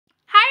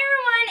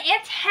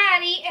it's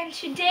Hattie, and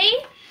today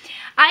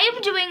I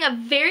am doing a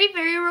very,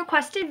 very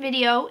requested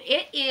video.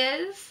 It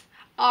is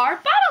our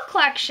bottle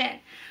collection.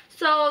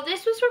 So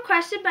this was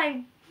requested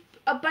by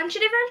a bunch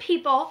of different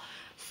people,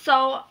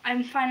 so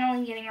I'm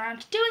finally getting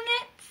around to doing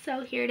it,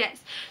 so here it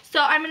is. So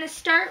I'm going to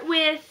start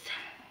with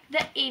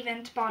the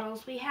Avent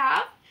bottles we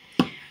have.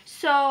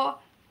 So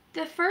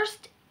the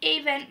first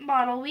Avent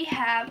bottle we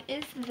have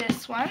is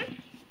this one.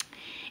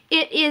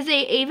 It is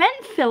a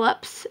Avent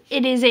Phillips.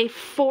 It is a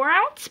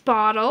 4-ounce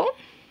bottle.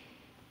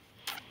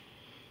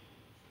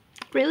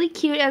 Really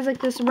cute. It has like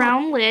this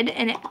round lid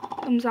and it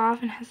comes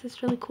off and has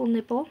this really cool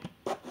nipple.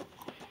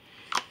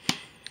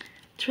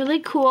 It's really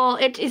cool.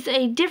 It is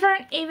a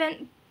different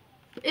Avent.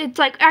 It's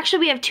like, actually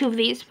we have 2 of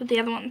these, but the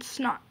other one's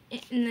not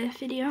in the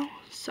video.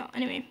 So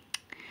anyway,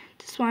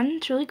 this one,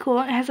 it's really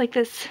cool. It has like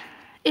this,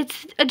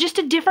 it's just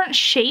a different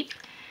shape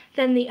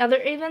than the other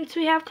Avents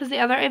we have, because the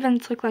other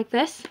Avents look like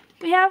this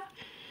we have.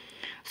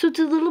 So it's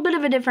a little bit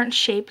of a different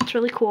shape. It's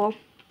really cool.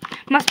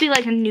 Must be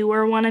like a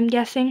newer one, I'm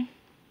guessing.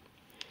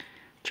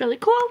 It's really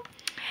cool.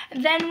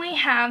 Then we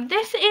have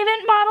this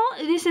Avent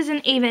bottle. This is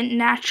an Avent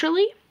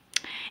Naturally.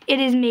 It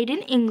is made in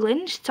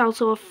England. It's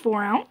also a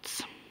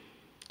 4-ounce.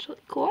 It's really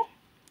cool.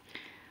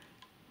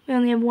 We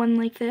only have one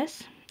like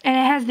this. And it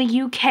has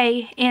the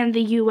UK and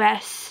the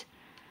US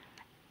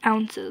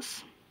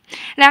ounces.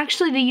 And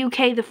actually the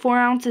UK, the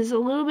 4-ounce, is a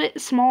little bit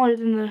smaller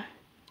than the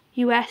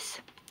US.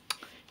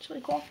 It's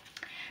really cool.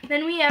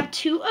 Then we have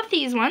 2 of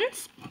these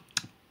ones,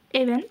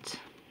 Avent.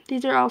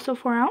 These are also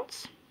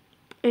 4-ounce,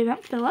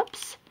 Avent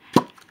Phillips.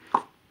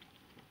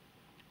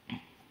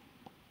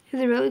 Is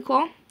it really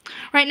cool?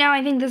 Right now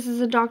I think this is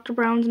a Dr.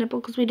 Brown's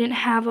nipple because we didn't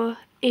have a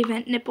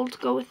Avent nipple to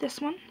go with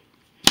this one.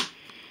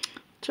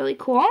 It's really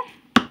cool.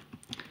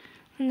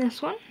 And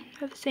this one,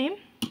 they're the same.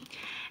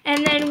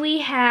 And then we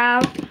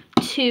have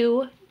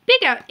 2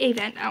 big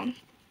Avent ounce.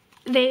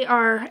 They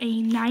are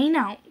a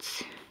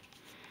 9-ounce.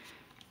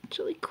 It's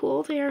really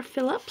cool. They are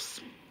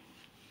Phillips.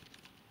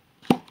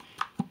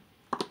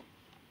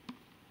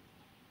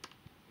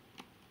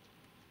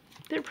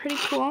 They're pretty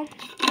cool.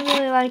 I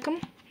really like them.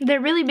 They're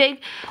really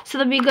big, so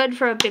they'll be good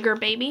for a bigger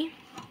baby.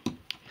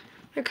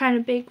 They're kind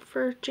of big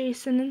for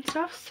Jason and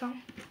stuff, so.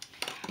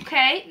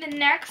 Okay, the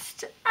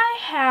next I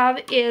have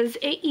is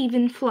a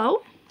Even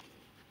Flow.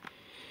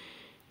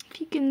 If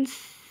you can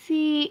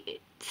see,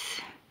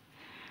 it's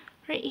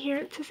right here.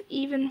 It says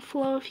Even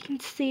Flow. If you can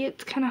see,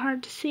 it's kind of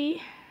hard to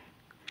see.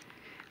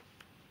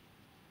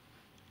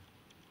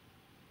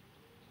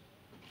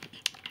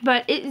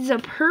 But it is a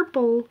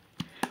purple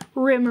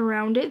rim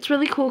around it. It's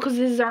really cool because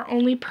this is our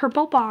only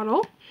purple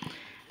bottle.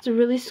 It's a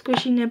really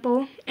squishy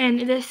nipple, and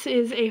this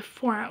is a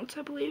 4-ounce,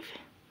 I believe.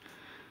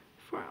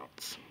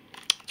 4-ounce.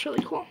 It's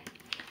really cool.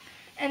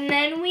 And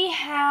then we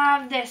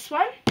have this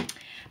one.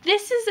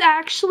 This is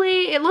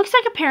actually, it looks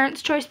like a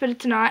Parent's Choice, but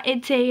it's not.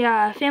 It's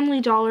a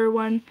Family Dollar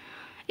one.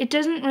 It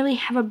doesn't really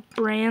have a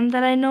brand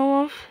that I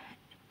know of.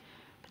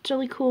 It's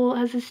really cool. It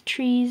has this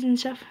trees and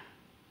stuff.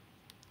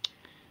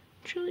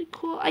 It's really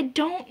cool. I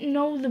don't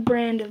know the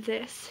brand of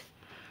this,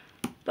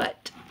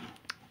 but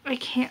I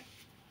can't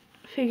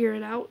figure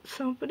it out.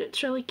 So, but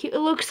it's really cute. It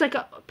looks like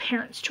a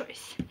Parent's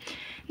Choice.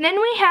 And then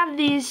we have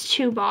these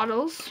 2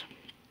 bottles.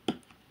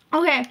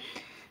 Okay,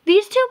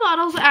 these 2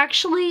 bottles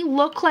actually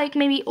look like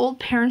maybe old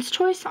Parent's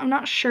Choice. I'm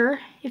not sure.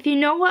 If you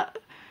know what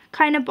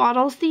kind of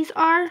bottles these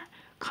are,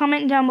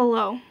 comment down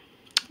below.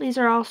 These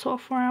are also a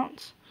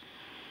 4-ounce.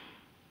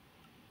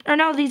 Or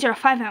no, these are a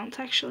 5-ounce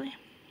actually.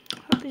 I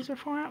thought these are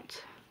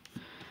 4-ounce.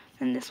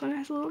 And this one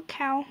has a little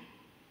cow.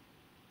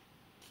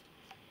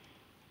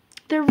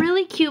 They're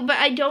really cute, but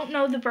I don't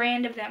know the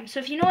brand of them. So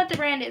if you know what the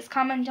brand is,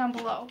 comment down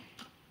below.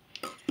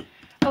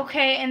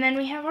 Okay, and then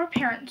we have our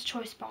Parent's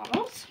Choice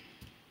bottles.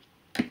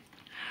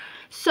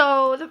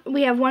 So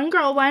we have one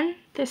girl one.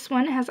 This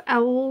one has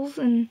owls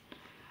and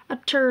a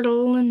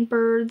turtle and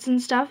birds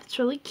and stuff. It's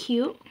really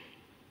cute.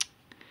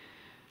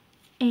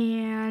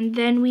 And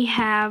then we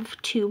have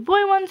 2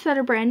 boy ones that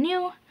are brand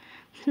new.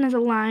 This one has a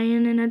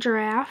lion and a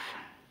giraffe.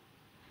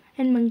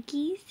 And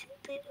monkeys,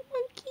 little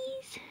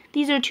monkeys.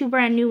 These are 2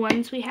 brand new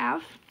ones we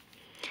have.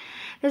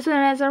 This one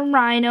has a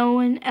rhino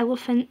and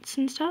elephants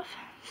and stuff.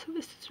 So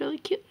this is really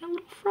cute, and a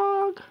little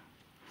frog.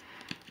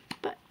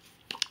 But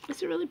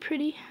these are really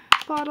pretty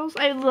bottles.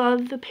 I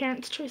love the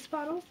Parent's Choice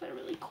bottles. They're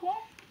really cool.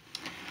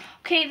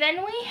 Okay,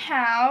 then we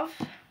have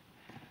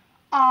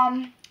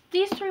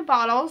these 3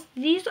 bottles.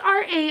 These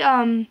are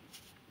let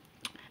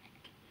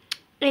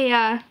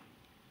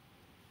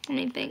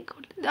me think,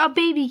 a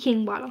Baby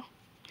King bottle.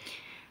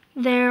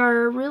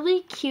 They're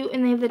really cute,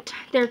 and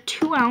they're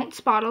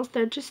 2-ounce bottles.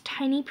 They're just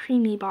tiny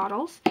preemie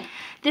bottles.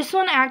 This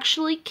one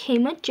actually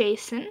came with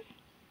Jason.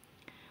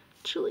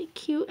 It's really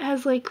cute. It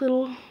has like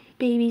little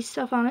baby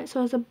stuff on it. So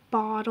it has a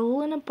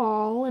bottle and a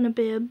ball and a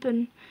bib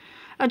and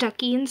a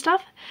ducky and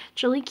stuff.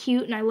 It's really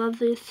cute, and I love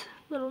these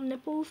little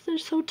nipples. They're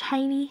so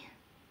tiny.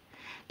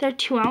 They're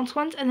 2-ounce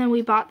ones, and then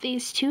we bought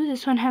these 2.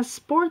 This one has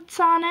sports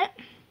on it.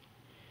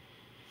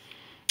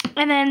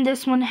 And then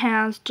this one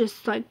has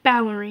just like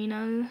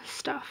ballerina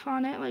stuff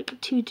on it, like a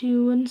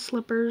tutu and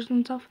slippers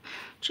and stuff.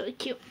 It's really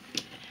cute.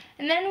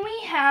 And then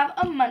we have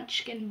a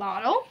Munchkin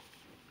bottle.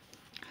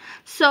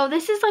 So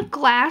this is a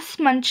glass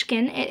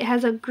Munchkin. It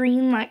has a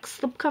green like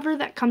slip cover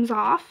that comes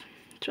off.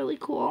 It's really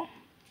cool.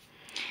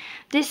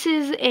 This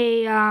is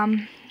a,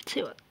 let's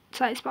see what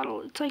size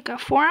bottle. It's like a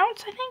 4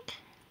 ounce, I think.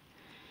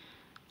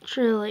 It's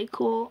really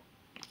cool.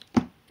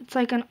 It's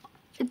like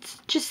it's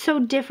just so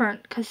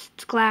different because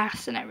it's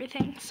glass and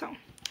everything. So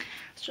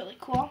it's really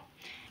cool.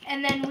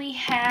 And then we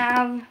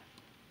have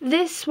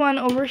this one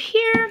over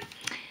here.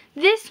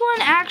 This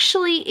one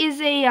actually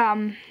is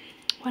a,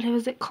 what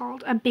was it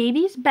called? A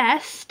Baby's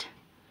Best.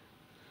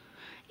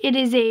 It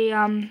is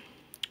a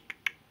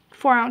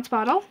 4 ounce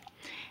bottle.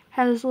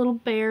 Has a little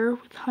bear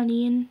with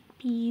honey and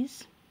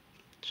bees.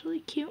 It's really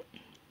cute.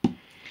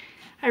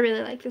 I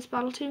really like this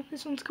bottle too.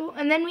 This one's cool.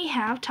 And then we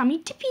have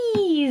Tommee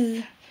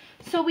Tippies.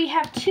 So we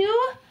have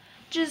two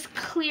just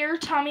clear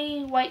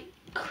white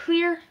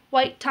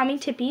Tommee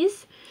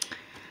Tippies.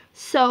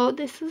 So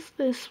this is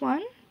this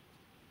one.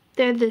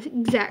 They're the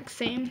exact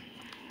same.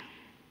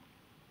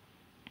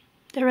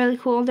 They're really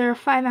cool. They're a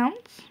 5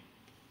 ounce.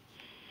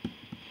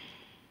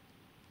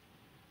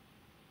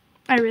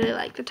 I really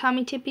like the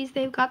Tommee Tippies.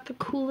 They've got the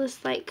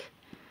coolest, like,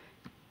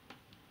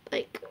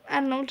 I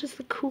don't know, just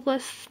the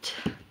coolest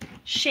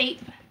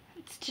shape.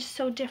 It's just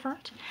so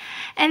different.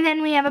 And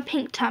then we have a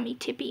pink Tommee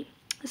Tippie.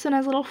 This one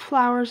has little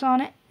flowers on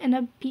it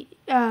and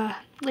a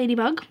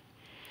ladybug.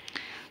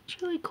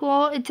 It's really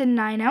cool. It's a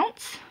 9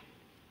 ounce.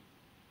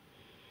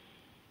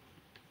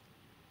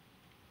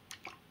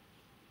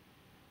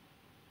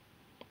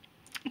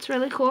 It's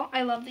really cool.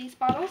 I love these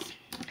bottles.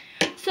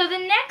 So the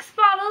next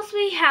bottles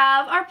we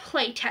have are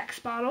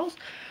Playtex bottles.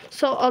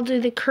 So I'll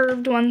do the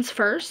curved ones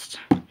first.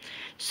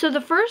 So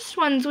the first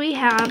ones we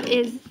have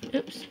is,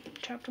 oops,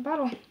 dropped a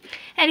bottle.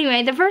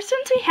 Anyway, the first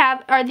ones we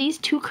have are these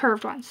two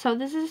curved ones. So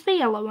this is the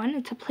yellow one.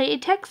 It's a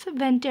Playtex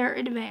Venter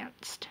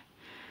Advanced.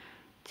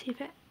 Let's see if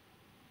it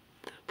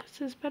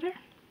focuses better.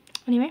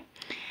 Anyway,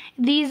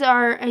 these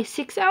are a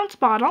 6 ounce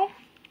bottle.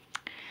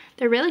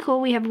 They're really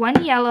cool. We have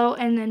one yellow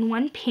and then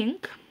one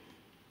pink.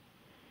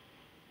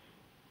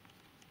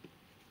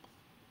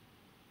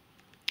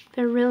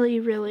 They're really,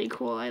 really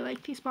cool. I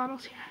like these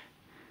bottles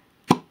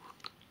here.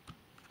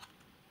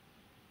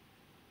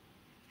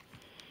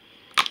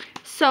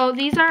 So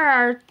these are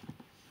our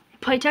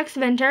Playtex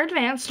Venter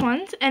Advanced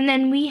ones. And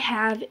then we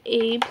have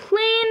a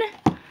plain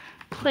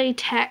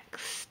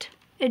Playtex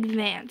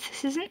Advanced.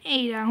 This is an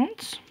 8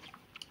 ounce.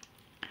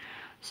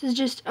 This is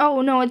just,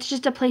 oh no, it's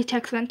just a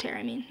Playtex Venter,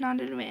 I mean, not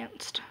an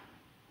Advanced.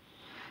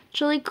 It's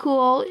really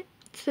cool.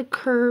 It's a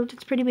curved,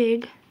 it's pretty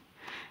big.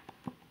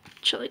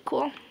 It's really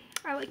cool.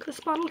 I like this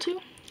bottle too.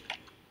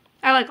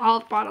 I like all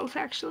the bottles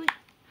actually.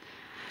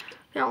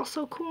 They're all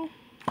so cool.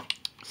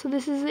 So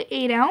this is the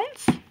 8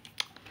 ounce.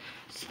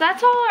 So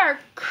that's all our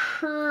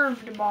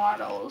curved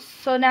bottles.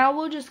 So now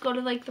we'll just go to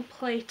like the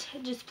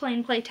just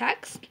plain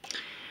Playtex.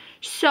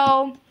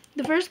 So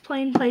the first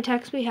plain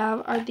Playtex we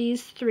have are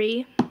these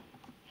 3.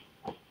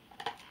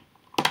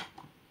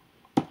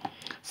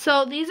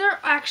 So these are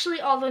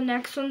actually all the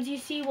next ones you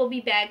see will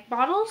be bag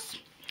bottles.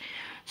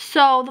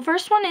 So the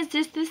first one is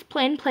this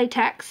plain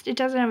Playtex. It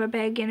doesn't have a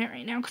bag in it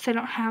right now because I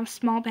don't have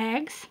small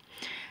bags.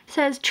 It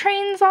says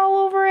trains all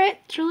over it.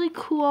 It's really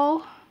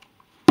cool.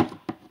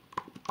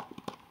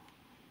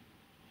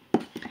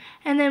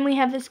 And then we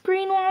have this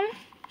green one.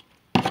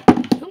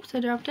 Oops, I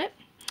dropped it.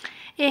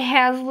 It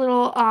has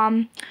little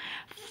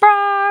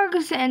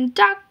frogs and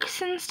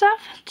ducks and stuff.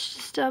 It's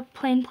just a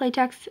plain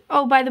Playtex.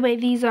 Oh, by the way,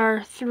 these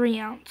are 3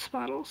 ounce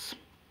bottles.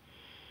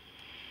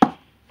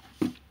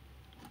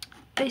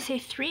 They say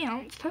 3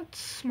 ounce, that's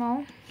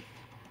small,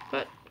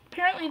 but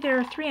apparently there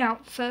are 3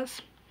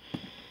 ounces.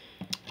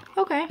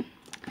 Okay,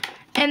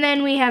 and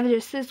then we have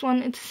just this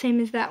one. It's the same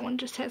as that one,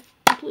 just has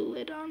the blue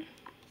lid on.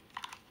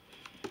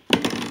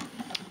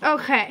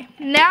 Okay,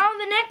 now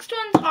the next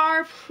ones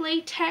are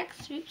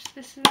Playtex. Oops,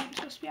 this isn't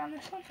supposed to be on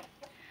this one.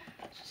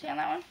 It's supposed to be on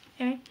that one.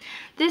 Anyway,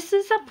 this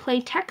is a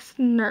Playtex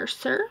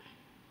Nurser.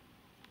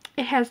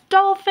 It has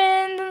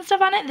dolphins and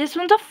stuff on it. This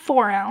one's a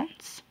 4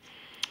 ounce.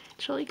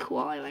 It's really cool.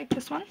 I like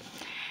this one.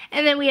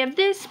 And then we have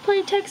this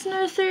Playtex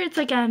Nurser. It's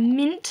like a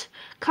mint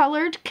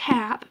colored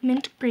cap,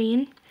 mint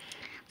green.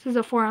 This is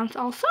a 4 ounce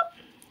also.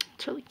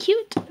 It's really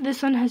cute.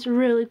 This one has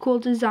really cool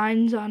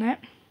designs on it.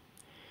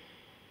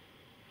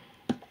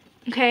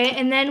 Okay,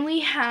 and then we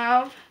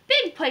have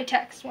big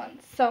Playtex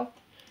ones. So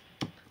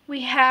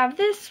we have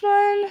this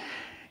one,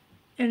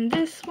 and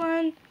this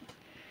one,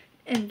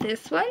 and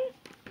this one,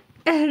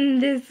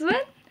 and this one,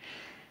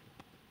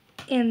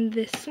 and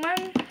this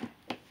one.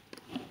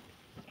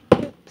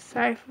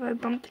 Sorry if I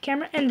bumped the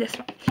camera. And this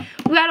one.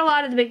 We got a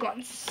lot of the big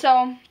ones.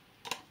 So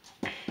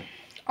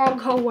I'll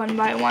go one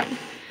by one.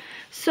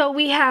 So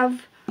we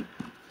have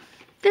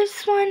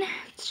this one.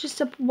 It's just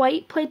a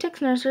white Playtex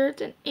Nurser.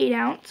 It's an 8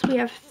 ounce. We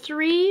have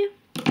 3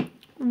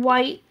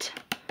 white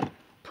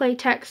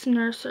Playtex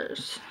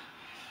Nursers.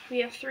 we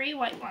have 3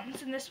 white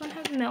ones, and this one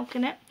has milk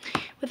in it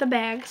with a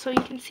bag, so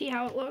you can see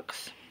how it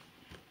looks.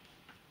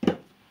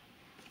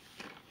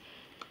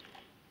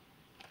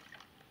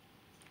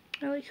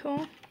 Really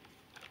cool.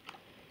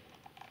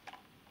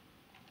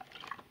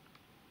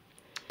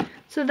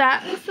 So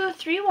that is the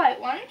 3 white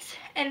ones,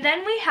 and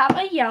then we have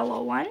a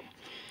yellow one.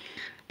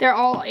 They're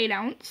all 8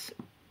 ounce,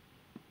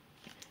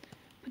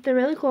 but they're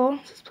really cool.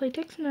 This is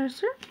Playtex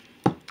Nurser.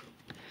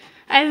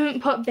 I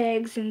haven't put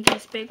bags in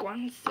these big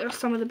ones, or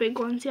some of the big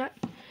ones yet.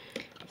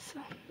 So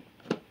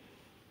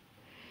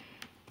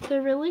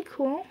they're really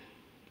cool.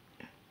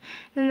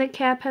 Then the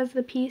cap has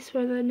the piece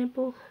where the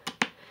nipple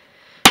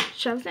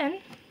shoves in.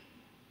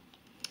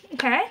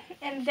 Okay,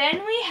 and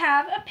then we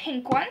have a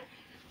pink one.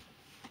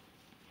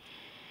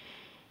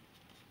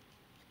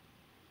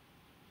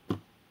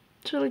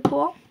 It's really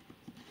cool.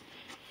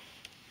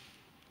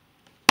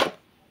 The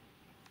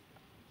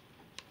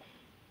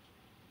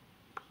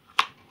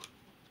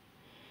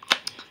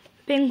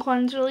pink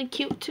one's really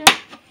cute too.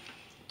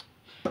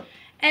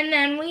 And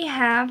then we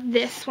have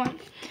this one.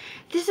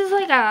 This is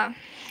like a,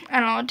 I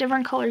don't know, a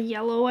different color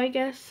yellow, I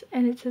guess.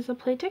 And it says a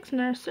Playtex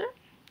Nurser.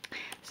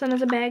 This one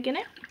has a bag in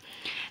it.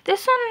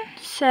 This one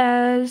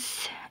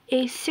says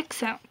a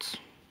 6 ounce.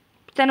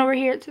 But then over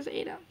here it says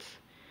 8 ounce.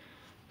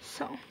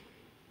 So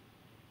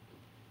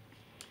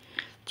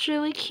it's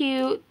really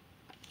cute.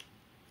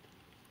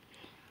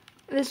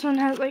 This one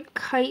has like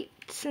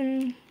kites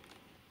and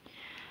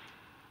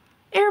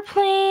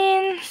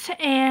airplanes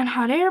and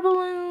hot air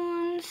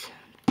balloons.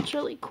 It's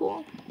really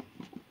cool.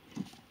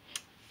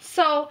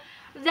 So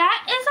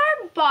that is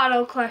our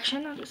bottle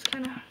collection. I'll just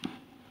kind of...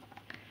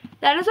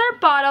 That is our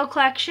bottle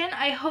collection.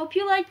 I hope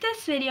you liked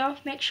this video.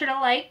 Make sure to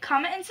like,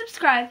 comment, and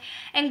subscribe.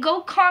 And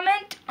go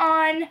comment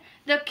on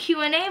the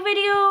Q&A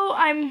video.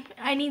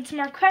 I need some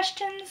more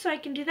questions so I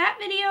can do that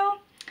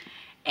video.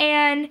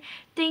 And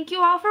thank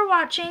you all for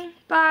watching.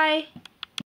 Bye.